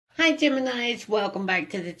Hi Geminis, welcome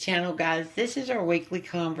back to the channel, guys. This is our weekly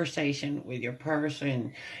conversation with your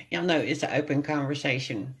person. Y'all know it's an open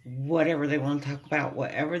conversation. Whatever they want to talk about,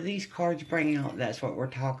 whatever these cards bring out, that's what we're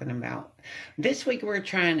talking about. This week we're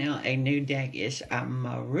trying out a new deck. It's a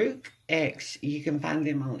Maruk X. You can find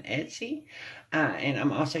them on Etsy. And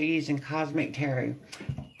I'm also using Cosmic Tarot.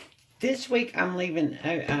 This week I'm leaving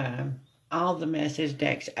all the message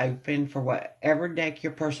decks open for whatever deck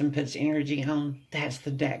your person puts energy on. That's the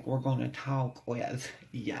deck we're going to talk with.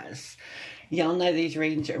 Yes. Y'all know these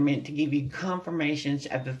readings are meant to give you confirmations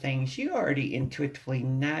of the things you already intuitively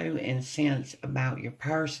know and sense about your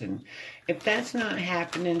person. If that's not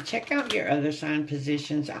happening, check out your other sign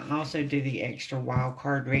positions. I also do the extra wild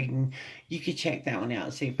card reading. You can check that one out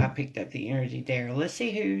and see if I picked up the energy there. Let's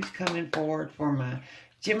see who's coming forward for my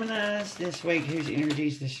Geminis this week, whose energy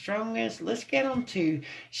is the strongest. Let's get them to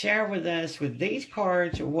share with us with these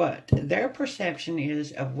cards what their perception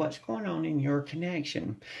is of what's going on in your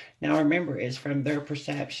connection. Now remember, it's from their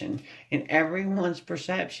perception, and everyone's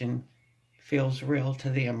perception feels real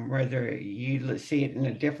to them, whether you see it in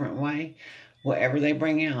a different way. Whatever they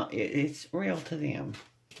bring out, it's real to them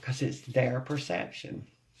because it's their perception.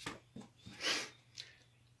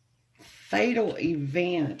 Fatal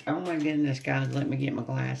event. Oh my goodness, guys, let me get my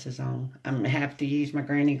glasses on. I'm going to have to use my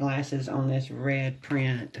granny glasses on this red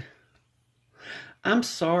print. I'm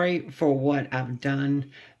sorry for what I've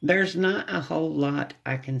done. There's not a whole lot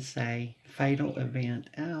I can say. Fatal event.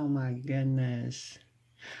 Oh my goodness.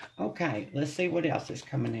 Okay, let's see what else is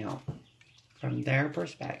coming out from their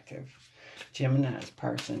perspective. Gemini's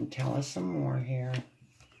person, tell us some more here.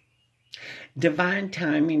 Divine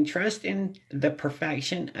timing. Trust in the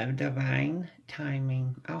perfection of divine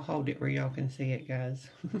timing. I'll hold it where y'all can see it, guys.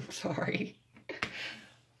 Sorry.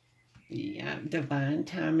 Yeah, divine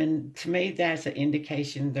timing. To me, that's an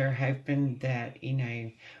indication they're hoping that, you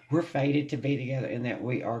know, we're fated to be together and that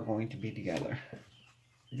we are going to be together.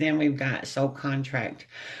 Then we've got soul contract.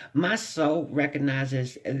 My soul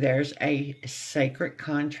recognizes there's a sacred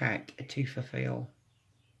contract to fulfill.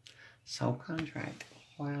 Soul contract.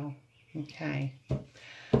 Wow. Okay.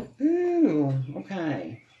 Ooh,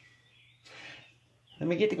 okay. Let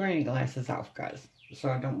me get the granny glasses off, guys, so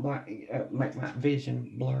I don't make my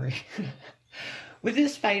vision blurry. With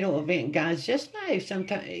this fatal event, guys, just know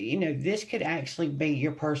sometimes, you know, this could actually be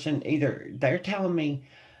your person. Either they're telling me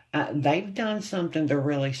they've done something they're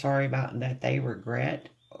really sorry about and that they regret,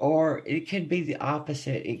 or it could be the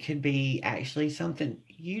opposite. It could be actually something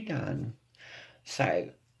you done. So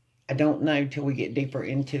I don't know till we get deeper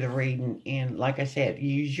into the reading. And like I said,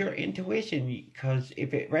 use your intuition, because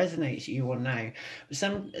if it resonates, you will know.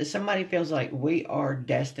 Somebody feels like we are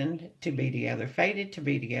destined to be together, fated to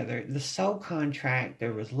be together. The soul contract,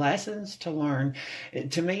 there was lessons to learn.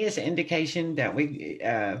 To me, it's an indication that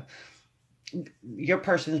your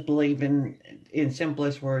person's believing, in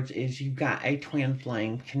simplest words, is you've got a twin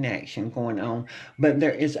flame connection going on. But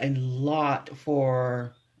there is a lot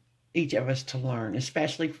for each of us to learn,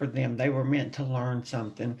 especially for them. They were meant to learn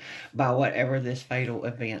something by whatever this fatal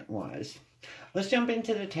event was. Let's jump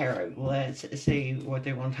into the tarot. Let's see what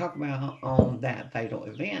they want to talk about on that fatal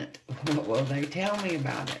event. What will they tell me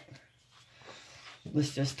about it?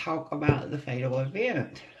 Let's just talk about the fatal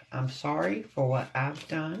event. I'm sorry for what I've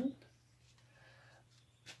done.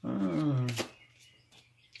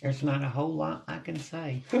 There's not a whole lot I can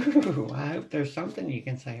say. I hope there's something you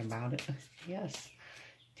can say about it. Yes.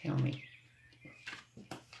 Tell me.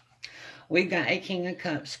 We've got a King of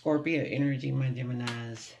Cups, Scorpio energy, my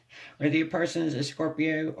Geminis. Whether your person is a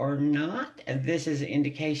Scorpio or not, this is an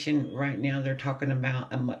indication right now they're talking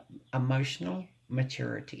about emotional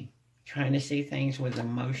maturity. Trying to see things with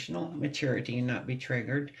emotional maturity and not be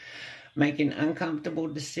triggered. Making uncomfortable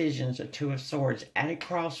decisions, a Two of Swords, at a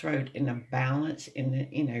crossroad in a balance. In the,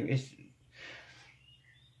 you know, it's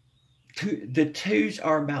the twos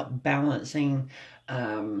are about balancing.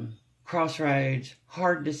 Crossroads,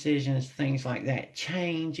 hard decisions, things like that.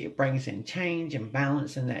 Change, it brings in change and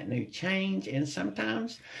balance in that new change. And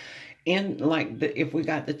sometimes, if we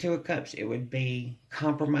got the Two of Cups, it would be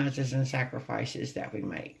compromises and sacrifices that we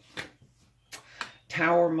make.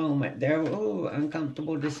 Tower moment. There,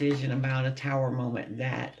 uncomfortable decision about a tower moment.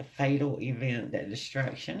 That fatal event, that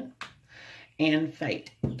destruction. And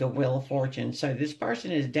fate, the Wheel of Fortune. So this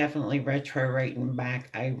person is definitely retrograding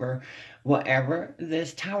back over whatever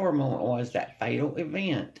this tower moment was, that fatal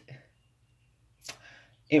event.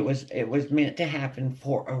 It was meant to happen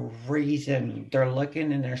for a reason. They're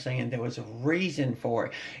looking and they're saying there was a reason for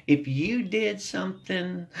it. If you did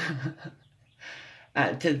something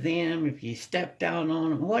to them, if you stepped down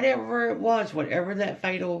on them, whatever it was, whatever that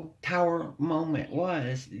fatal tower moment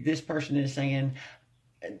was, this person is saying,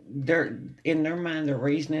 they're in their mind, they're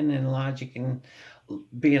reasoning and logic and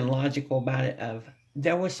being logical about it of,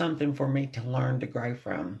 there was something for me to learn to grow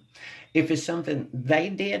from. If it's something they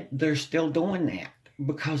did, they're still doing that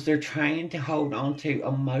because they're trying to hold on to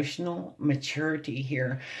emotional maturity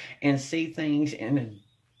here and see things in a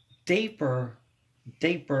deeper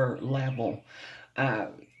level.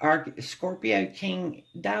 Our Scorpio King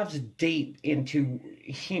dives deep into,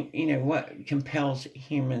 what compels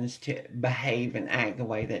humans to behave and act the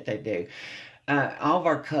way that they do. All of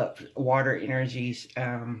our cups, water energies,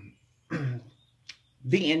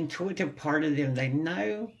 the intuitive part of them, they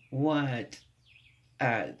know what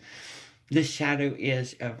the shadow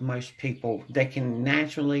is of most people. They can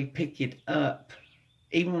naturally pick it up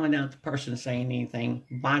even without the person saying anything.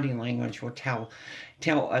 Body language will tell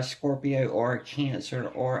a Scorpio or a Cancer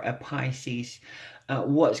or a Pisces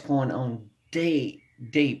what's going on deep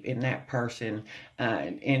in that person.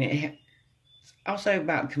 And it's also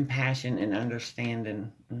about compassion and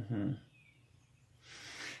understanding.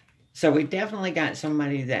 So we definitely got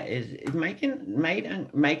somebody that is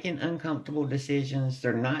making uncomfortable decisions.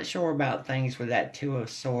 They're not sure about things with that Two of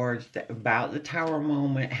Swords, about the Tower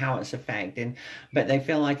moment, how it's affecting, but they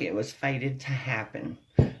feel like it was fated to happen,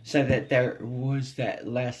 so that there was that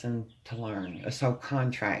lesson to learn, a soul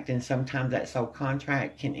contract, and sometimes that soul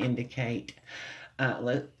contract can indicate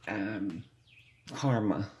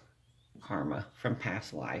karma from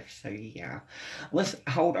past life. So yeah, let's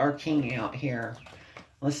hold our King out here.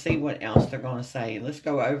 Let's see what else they're going to say. Let's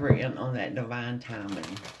go over in on that divine timing.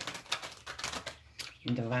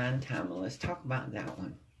 Divine timing. Let's talk about that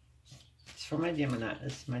one. It's for my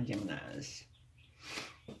Geminis. My Geminis.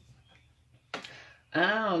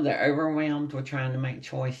 Oh, they're overwhelmed with trying to make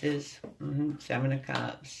choices. Seven of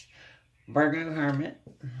Cups. Virgo Hermit.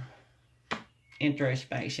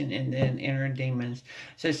 Introspection, and then inner demons.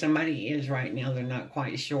 So somebody is right now, they're not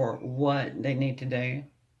quite sure what they need to do.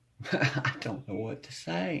 I don't know what to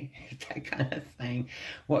say. That kind of thing.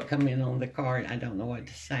 What come in on the card, I don't know what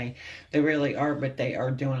to say. They really are, but they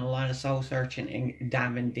are doing a lot of soul searching and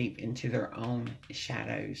diving deep into their own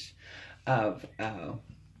shadows of,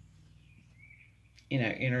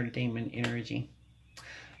 inner demon energy.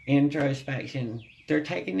 Introspection. They're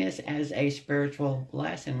taking this as a spiritual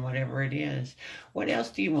lesson, whatever it is. What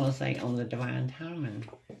else do you want to say on the divine timing?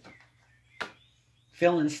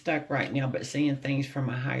 Feeling stuck right now, but seeing things from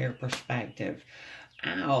a higher perspective.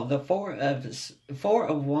 Ow, the Four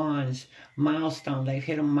of Wands milestone. They've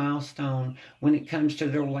hit a milestone when it comes to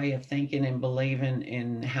their way of thinking and believing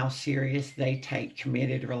in how serious they take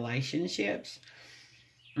committed relationships.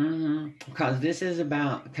 Because this is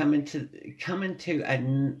about coming to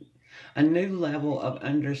a new level of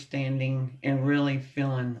understanding and really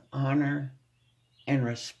feeling honor and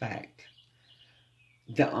respect.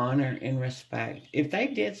 The honor and respect. If they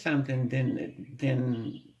did something,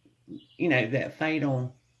 then that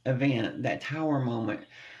fatal event, that tower moment,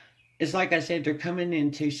 it's like I said, they're coming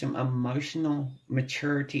into some emotional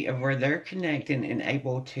maturity of where they're connecting and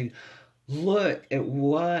able to look at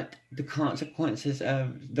what the consequences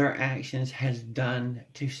of their actions has done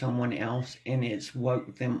to someone else, and it's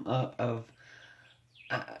woke them up of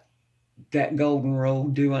that golden rule,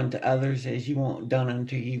 do unto others as you want done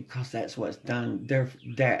unto you, because that's what's done. They're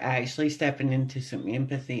actually stepping into some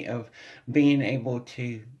empathy of being able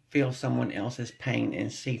to feel someone else's pain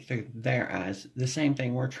and see through their eyes. The same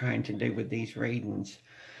thing we're trying to do with these readings,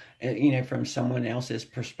 from someone else's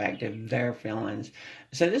perspective, their feelings.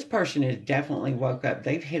 So this person has definitely woke up.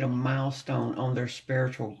 They've hit a milestone on their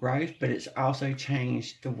spiritual growth, but it's also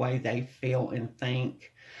changed the way they feel and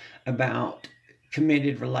think about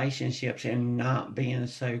committed relationships and not being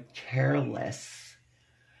so careless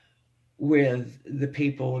with the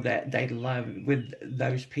people that they love, with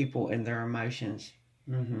those people and their emotions.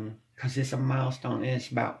 Because it's a milestone, and it's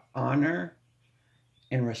about honor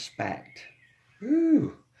and respect.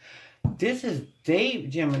 Ooh, this is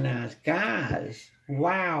deep, Geminis, guys.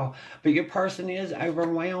 Wow. But your person is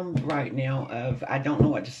overwhelmed right now of, I don't know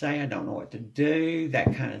what to say, I don't know what to do,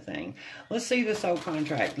 that kind of thing. Let's see the soul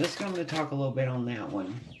contract. Let's go to talk a little bit on that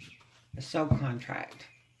one. The soul contract.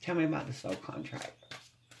 Tell me about the soul contract.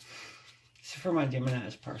 This is for my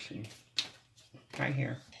Gemini's person. Right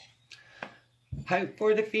here. Hope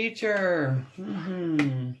for the future.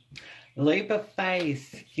 Leap of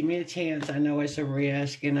faith. Give me a chance. I know it's a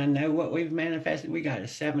risk, and I know what we've manifested. We got a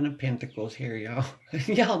Seven of Pentacles here, y'all.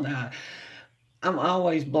 Y'all know. I'm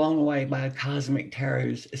always blown away by Cosmic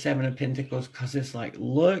Tarot's Seven of Pentacles, because it's like,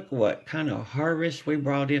 look what kind of harvest we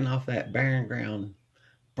brought in off that barren ground.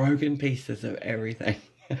 broken pieces of everything.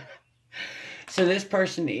 So this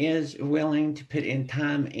person is willing to put in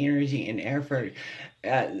time, energy, and effort.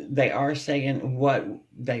 They are saying what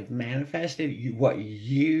they've manifested, what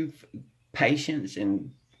you've, patience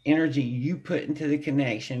and energy you put into the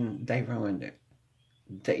connection, they ruined it.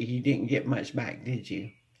 That you didn't get much back, did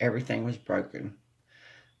you? Everything was broken.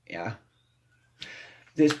 Yeah.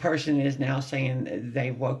 This person is now saying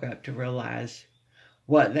they woke up to realize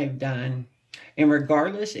what they've done. And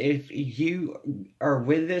regardless if you are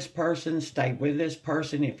with this person, stay with this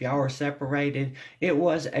person, if y'all are separated, it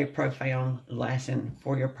was a profound lesson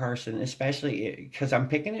for your person, especially because I'm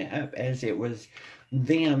picking it up as it was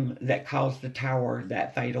them that caused the tower,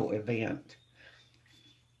 that fatal event.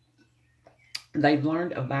 They've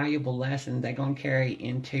learned a valuable lesson they're going to carry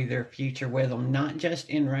into their future with them, not just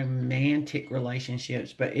in romantic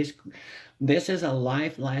relationships, but this is a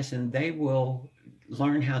life lesson. They will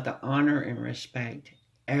learn how to honor and respect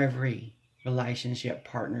every relationship,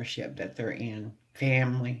 partnership that they're in,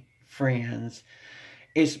 family, friends.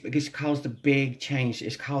 It's caused a big change.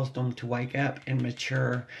 It's caused them to wake up and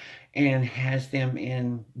mature, and has them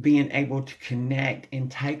in being able to connect and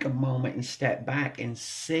take a moment and step back and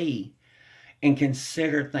see and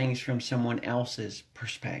consider things from someone else's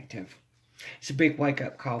perspective. It's a big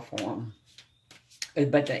wake-up call for them.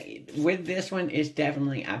 But with this one, it's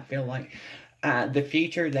definitely, I feel like, the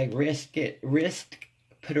future, they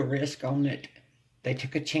put a risk on it. They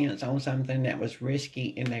took a chance on something that was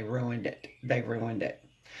risky, and they ruined it. They ruined it.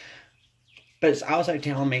 But it's also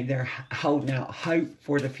telling me they're holding out hope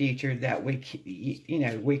for the future, that we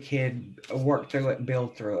could work through it,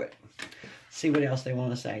 build through it. See what else they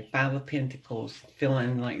want to say. 5 of Pentacles,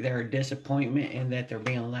 feeling like they're a disappointment and that they're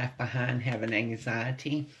being left behind, having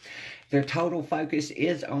anxiety. Their total focus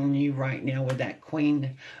is on you right now with that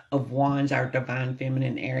Queen of Wands, our divine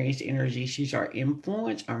feminine Aries energy. She's our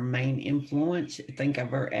influence, our main influence. Think of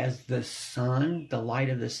her as the sun, the light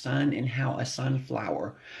of the sun, and how a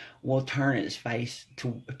sunflower will turn its face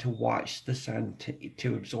to watch the sun,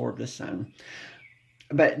 to absorb the sun.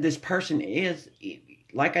 But this person is,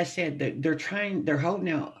 like I said, they're holding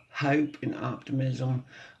out hope and optimism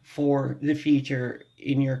for the future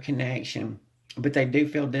in your connection. But they do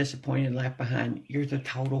feel disappointed, left behind. You're the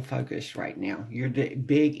total focus right now. You're the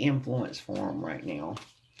big influence for them right now.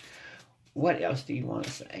 What else do you want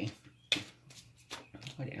to say?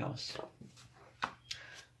 What else?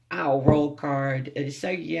 Oh, roll card. So,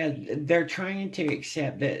 yeah, they're trying to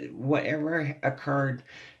accept that whatever occurred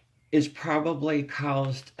is probably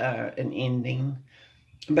caused an ending.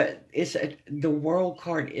 But the world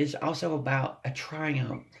card is also about a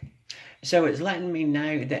triumph. So it's letting me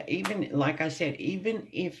know that even, like I said, even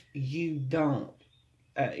if you don't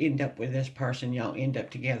end up with this person, y'all end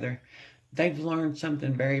up together, they've learned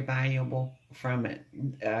something very valuable from it.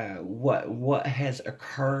 What has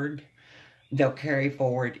occurred, they'll carry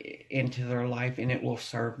forward into their life, and it will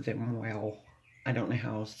serve them well. I don't know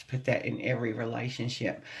how else to put that in every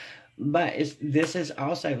relationship. But this is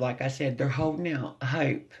also, like I said, they're holding out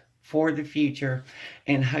hope for the future,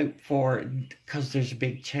 and hope for, because there's a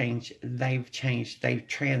big change. They've changed. They've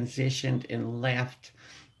transitioned and left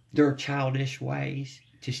their childish ways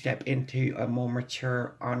to step into a more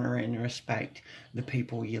mature, honor and respect the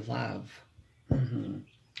people you love.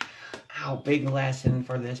 Oh, big lesson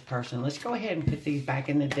for this person. Let's go ahead and put these back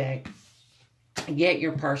in the deck. Get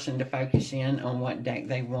your person to focus in on what deck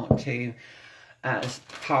they want to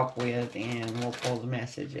talk with, and we'll pull the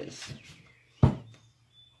messages.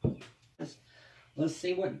 Let's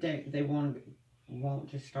see what deck they want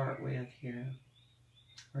to start with here.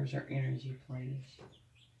 Where's our energy, please?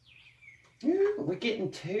 Ooh, we're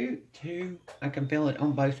getting two. I can feel it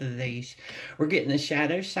on both of these. We're getting the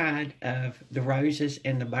shadow side of the roses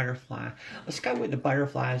and the butterfly. Let's go with the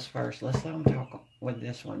butterflies first. Let's let them talk with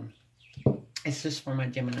this one. It's just for my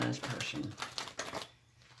Gemini's person.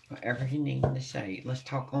 Whatever you need to say. Let's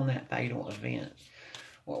talk on that fatal event.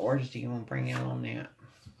 What words do you want to bring out on that?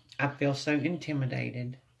 I feel so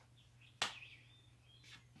intimidated.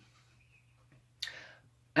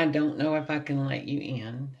 I don't know if I can let you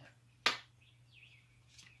in.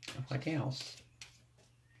 What else?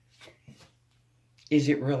 Is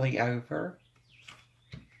it really over?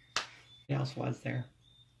 What else was there?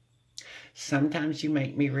 Sometimes you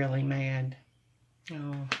make me really mad.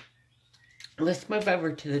 Oh. Let's move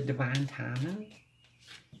over to the divine timing.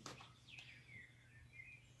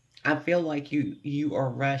 I feel like you are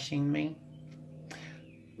rushing me.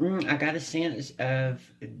 I got a sense of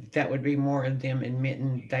that would be more of them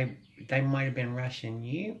admitting they might have been rushing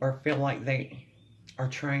you, or feel like they are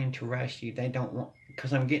trying to rush you. They don't want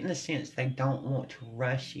because I'm getting the sense they don't want to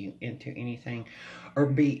rush you into anything or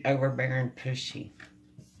be overbearing, pushy.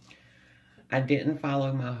 I didn't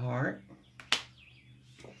follow my heart.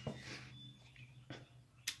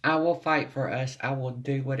 I will fight for us. I will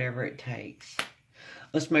do whatever it takes.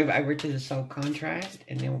 Let's move over to the soul contract,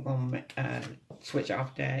 and then we're going to switch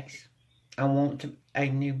off decks. I want a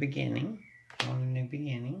new beginning. I want a new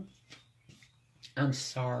beginning. I'm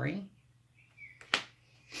sorry.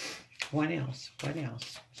 What else? What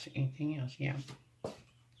else? Anything else? Yeah.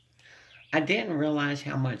 I didn't realize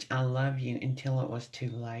how much I love you until it was too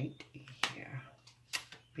late. Yeah.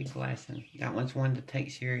 Big lesson. That one's one to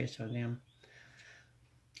take serious with them.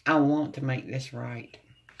 I want to make this right.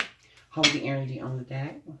 Hold the energy on the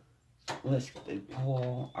deck. Let's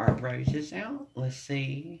pull our roses out. Let's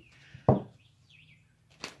see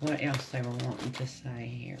what else they were wanting to say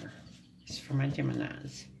here. It's for my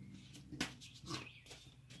Geminis.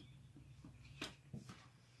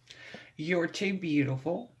 You're too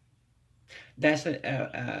beautiful. That's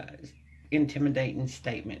a intimidating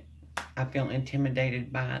statement. I feel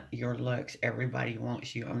intimidated by your looks. Everybody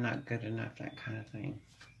wants you. I'm not good enough, that kind of thing.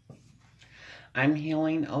 I'm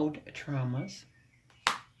healing old traumas.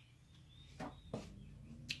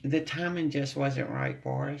 The timing just wasn't right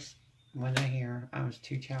for us. When I hear I was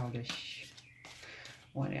too childish.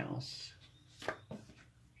 What else?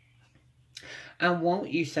 I want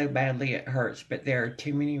you so badly it hurts, but there are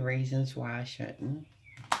too many reasons why I shouldn't.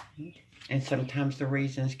 And sometimes the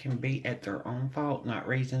reasons can be at their own fault, not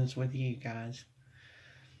reasons with you guys.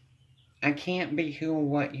 I can't be who and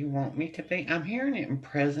what you want me to be. I'm hearing it in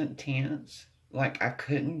present tense. Like I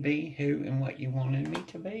couldn't be who and what you wanted me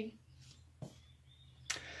to be.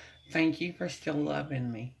 Thank you for still loving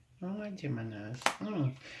me. Oh, my Geminis.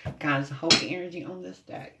 Guys, hold the energy on this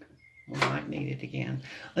deck. We might need it again.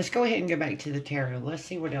 Let's go ahead and go back to the tarot. Let's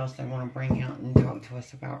see what else they want to bring out and talk to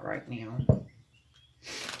us about right now.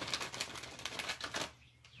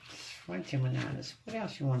 What Geminis? What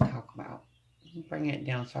else you want to talk about? Bring it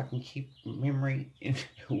down so I can keep memory in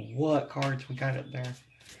what cards we got up there.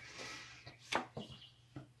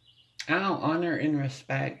 I'll honor and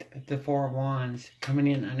respect the Four of Wands coming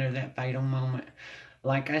in under that fatal moment.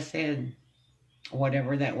 Like I said,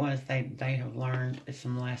 whatever that was, they have learned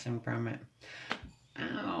some lesson from it.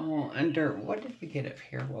 Oh, under, what did we get up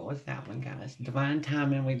here? What was that one, guys? Divine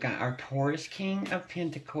timing. We've got our Taurus King of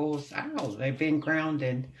Pentacles. Oh, they've been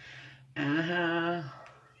grounded.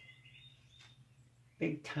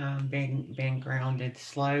 Big time being grounded.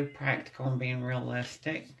 Slow, practical, and being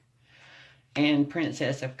realistic. And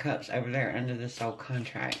Princess of Cups over there under the soul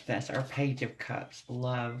contract. That's our Page of Cups.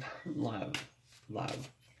 Love, love, love.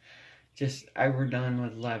 Just overdone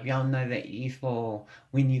with love. Y'all know that youthful,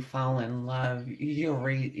 when you fall in love, your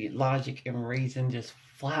logic and reason just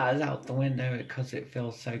flies out the window because it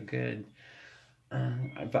feels so good.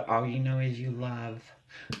 But all you know is you love.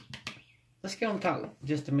 Let's go and talk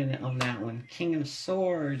just a minute on that one. King of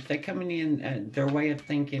Swords. They're coming in, their way of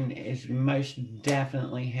thinking is most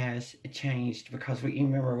definitely has changed because you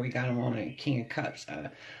remember we got them on a King of Cups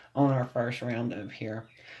on our first round up here.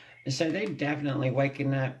 So they're definitely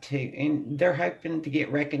waking up to, and they're hoping to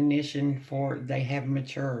get recognition for they have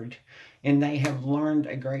matured and they have learned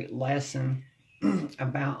a great lesson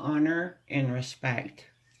about honor and respect,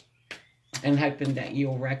 and hoping that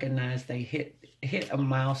you'll recognize they hit a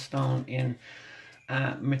milestone in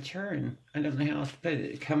maturing. I don't know how else to put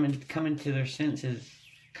it. Coming to their senses,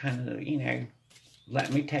 kind of, you know,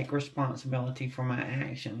 let me take responsibility for my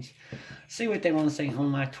actions. See what they want to say on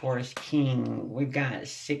my Taurus King. We've got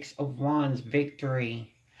Six of Wands,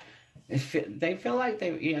 victory. They feel like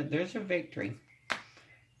there's a victory.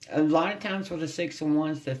 A lot of times with the Six of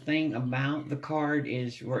Wands, the thing about the card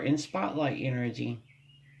is we're in spotlight energy.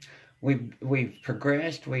 We've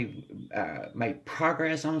progressed, we've made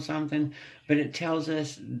progress on something, but it tells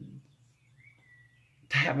us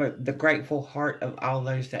to have the grateful heart of all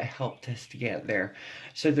those that helped us to get there.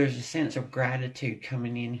 So there's a sense of gratitude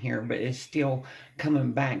coming in here, but it's still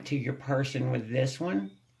coming back to your person with this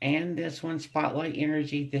one and this one, spotlight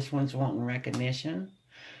energy. This one's wanting recognition,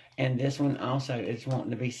 and this one also is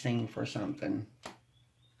wanting to be seen for something.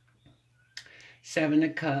 Seven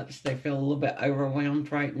of Cups, they feel a little bit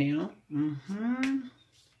overwhelmed right now.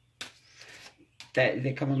 That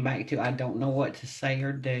they're coming back to, I don't know what to say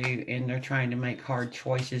or do, and they're trying to make hard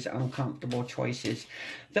choices, uncomfortable choices.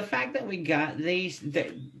 The fact that we got these,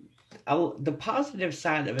 the positive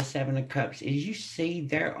side of a Seven of Cups is you see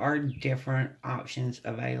there are different options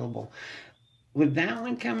available. With that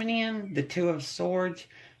one coming in, the Two of Swords,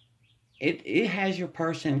 it has your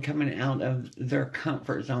person coming out of their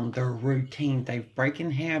comfort zone, their routine. They're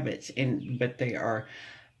breaking habits, but they are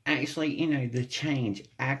actually, the change,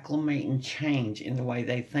 acclimating change in the way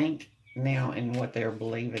they think now and what they're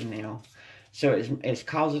believing now. So it's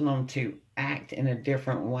causing them to act in a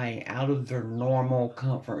different way out of their normal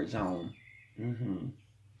comfort zone.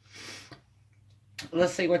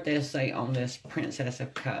 Let's see what they say on this Princess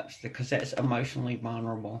of Cups, because that's emotionally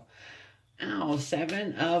vulnerable. Oh,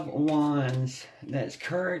 Seven of Wands. That's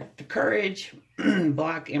courage,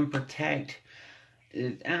 block and protect.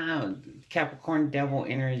 Capricorn devil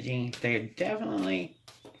energy. They're definitely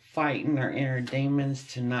fighting their inner demons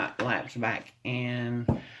to not lapse back and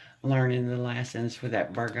learning the lessons with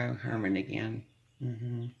that Virgo hermit again.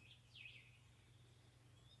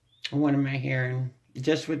 What am I hearing?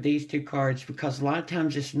 Just with these two cards, because a lot of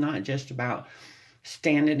times it's not just about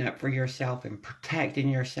standing up for yourself and protecting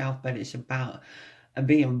yourself, but it's about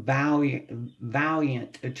being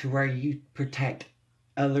valiant to where you protect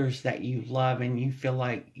others that you love, and you feel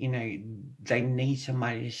like, they need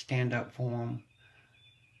somebody to stand up for them.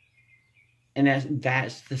 And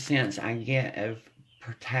that's the sense I get of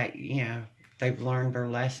protect. They've learned their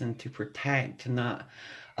lesson to protect, to not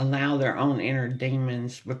allow their own inner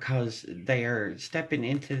demons, because they are stepping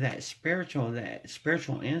into that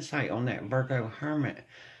spiritual insight on that Virgo hermit.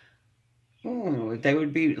 They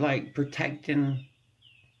would be like protecting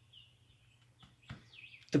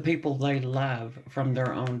the people they love from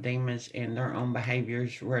their own demons and their own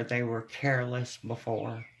behaviors where they were careless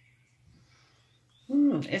before.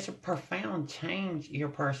 It's a profound change your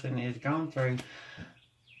person has gone through.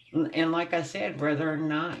 And like I said, whether or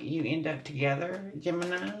not you end up together,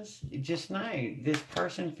 Geminis, just know this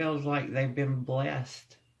person feels like they've been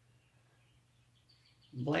blessed.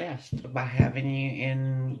 Blessed by having you,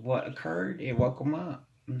 and what occurred, it woke them up.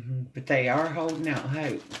 But they are holding out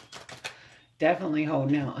hope. Definitely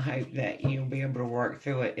holding out hope that you'll be able to work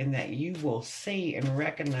through it, and that you will see and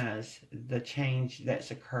recognize the change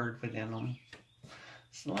that's occurred within them.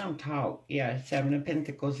 So let them talk. Yeah, Seven of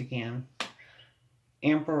Pentacles again.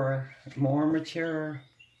 Emperor, more mature.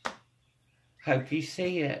 Hope you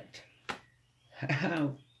see it.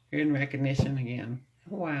 Oh, you're in recognition again.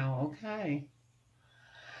 Wow, okay.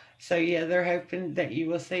 So yeah, they're hoping that you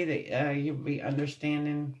will see that you'll be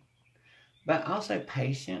understanding, but also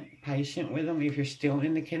patient with them. If you're still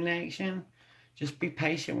in the connection, just be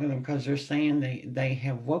patient with them, because they're saying they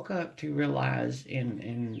have woke up to realize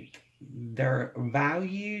in their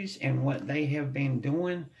values, and what they have been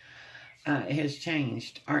doing has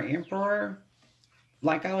changed. Our Emperor,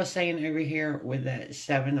 like I was saying over here with that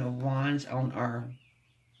Seven of Wands on our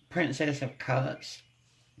Princess of Cups,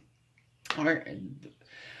 are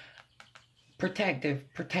protective,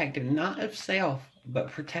 not of self,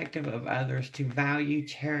 but protective of others, to value,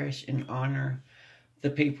 cherish, and honor the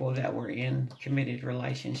people that we're in committed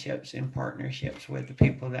relationships and partnerships with, the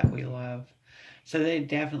people that we love. So they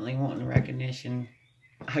definitely want recognition,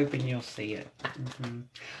 hoping you'll see it.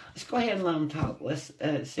 Let's go ahead and let them talk. Let's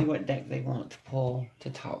see what deck they want to pull to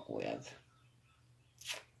talk with.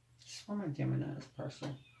 Just want my Gemini's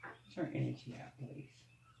person. Is there energy out, please?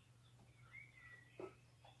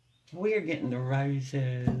 We're getting the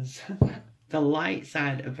roses. The light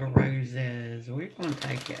side of the roses. We're going to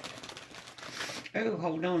take it. Oh,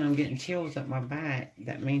 hold on. I'm getting chills up my back.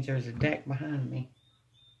 That means there's a deck behind me.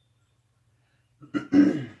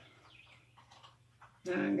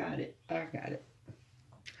 I got it.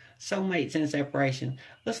 Soulmates and separation.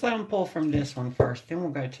 Let's let them pull from this one first. Then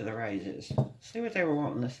we'll go to the roses. See what they were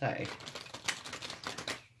wanting to say.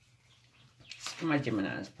 It's my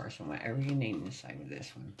Gemini's person. Whatever you need to say with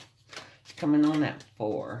this one. It's coming on that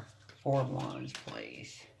four. Four of Wands,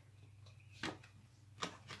 please.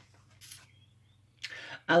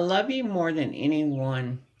 I love you more than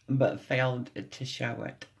anyone, but failed to show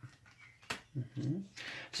it.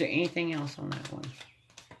 Is there anything else on that one?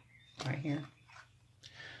 Right here.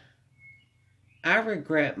 I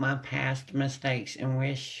regret my past mistakes and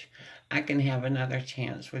wish I can have another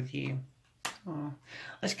chance with you. Oh.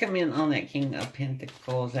 Let's come in on that King of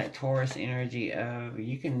Pentacles, that Taurus energy of,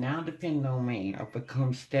 you can now depend on me. I've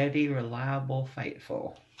become steady, reliable,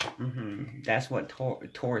 faithful. That's what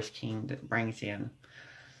Taurus King brings in.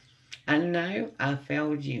 I know I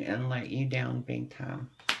failed you and let you down big time.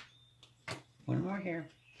 One more here.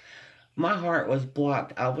 My heart was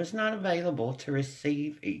blocked. I was not available to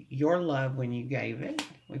receive your love when you gave it.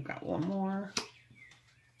 We've got one more.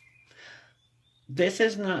 This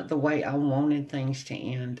is not the way I wanted things to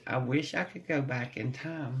end. I wish I could go back in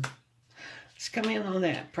time. Let's come in on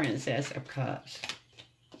that Princess of Cups.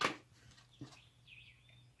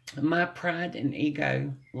 My pride and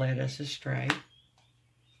ego led us astray.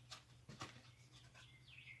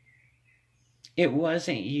 It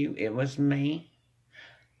wasn't you, it was me.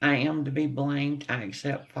 I am to be blamed. I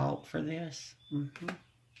accept fault for this.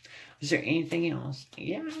 Is there anything else?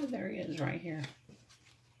 Yeah, there is right here.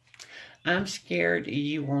 I'm scared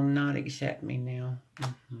you will not accept me now.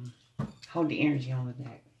 Hold the energy on the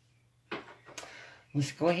deck.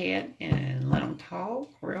 Let's go ahead and let them talk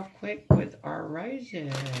real quick with our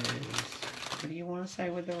roses. What do you want to say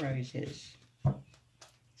with the roses?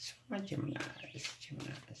 It's for my Geminis.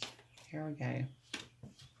 Here we go.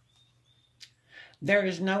 There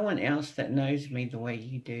is no one else that knows me the way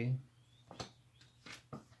you do.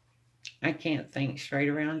 I can't think straight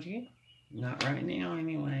around you. Not right now,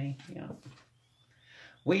 anyway. Yeah.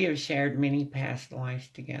 We have shared many past lives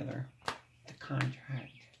together. The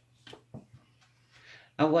contract.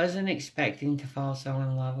 I wasn't expecting to fall so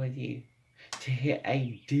in love with you. To hit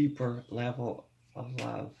a deeper level of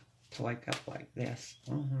love. To wake up like this.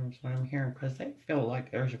 That's what I'm hearing. Because they feel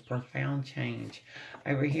like there's a profound change.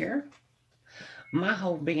 Over here. My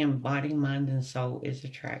whole being, body, mind, and soul is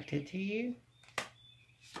attracted to you.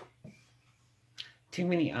 Too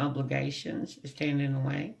many obligations stand in the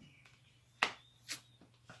way.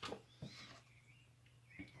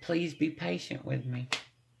 Please be patient with me.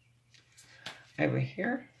 Over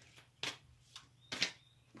here.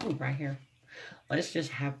 Oh, right here. Let's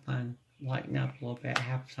just have fun. Lighten up a little bit.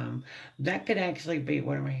 Have some. That could actually be,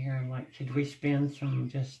 what am I hearing? Like, could we spend some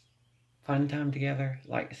just fun time together?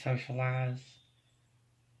 Like, socialize?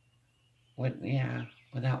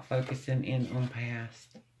 Without focusing in on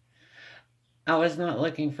past. I was not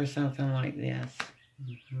looking for something like this.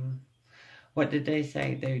 What did they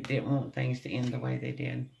say? They didn't want things to end the way they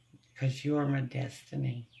did. Because you are my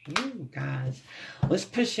destiny. Ooh, guys. Let's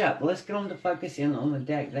push up. Let's get on to focus in on the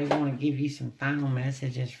deck. They want to give you some final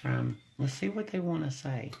messages from. Let's see what they want to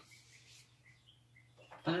say.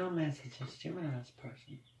 Final messages. Gemini's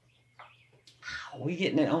person. We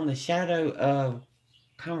getting it on the shadow of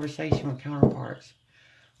conversation with counterparts.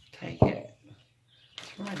 Take it. It's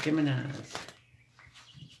for my Geminis.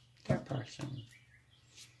 Their person.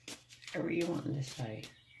 Whatever you wanting to say.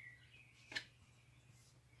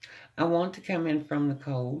 I want to come in from the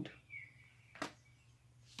cold.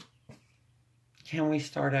 Can we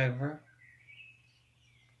start over?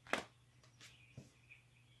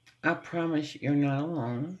 I promise you're not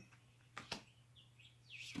alone.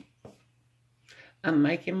 I'm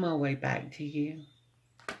making my way back to you.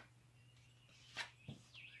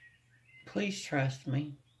 Please trust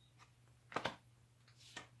me.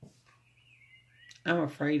 I'm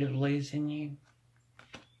afraid of losing you.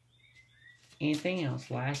 Anything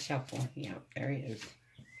else? Last shuffle. Yeah, there it is.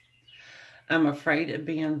 I'm afraid of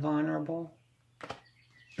being vulnerable.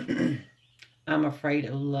 I'm afraid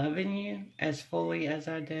of loving you as fully as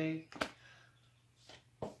I do.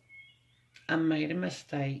 I made a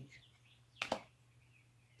mistake.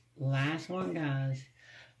 Last one, guys.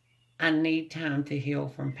 I need time to heal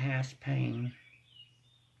from past pain.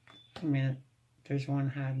 A minute. There's one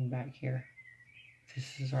hiding back here.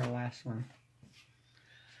 This is our last one.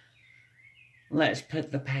 Let's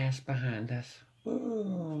put the past behind us.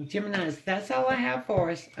 Ooh, Geminis, that's all I have for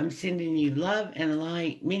us. I'm sending you love and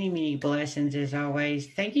light. Many, many blessings as always.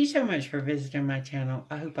 Thank you so much for visiting my channel.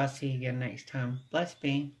 I hope I'll see you again next time. Bless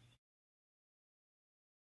be.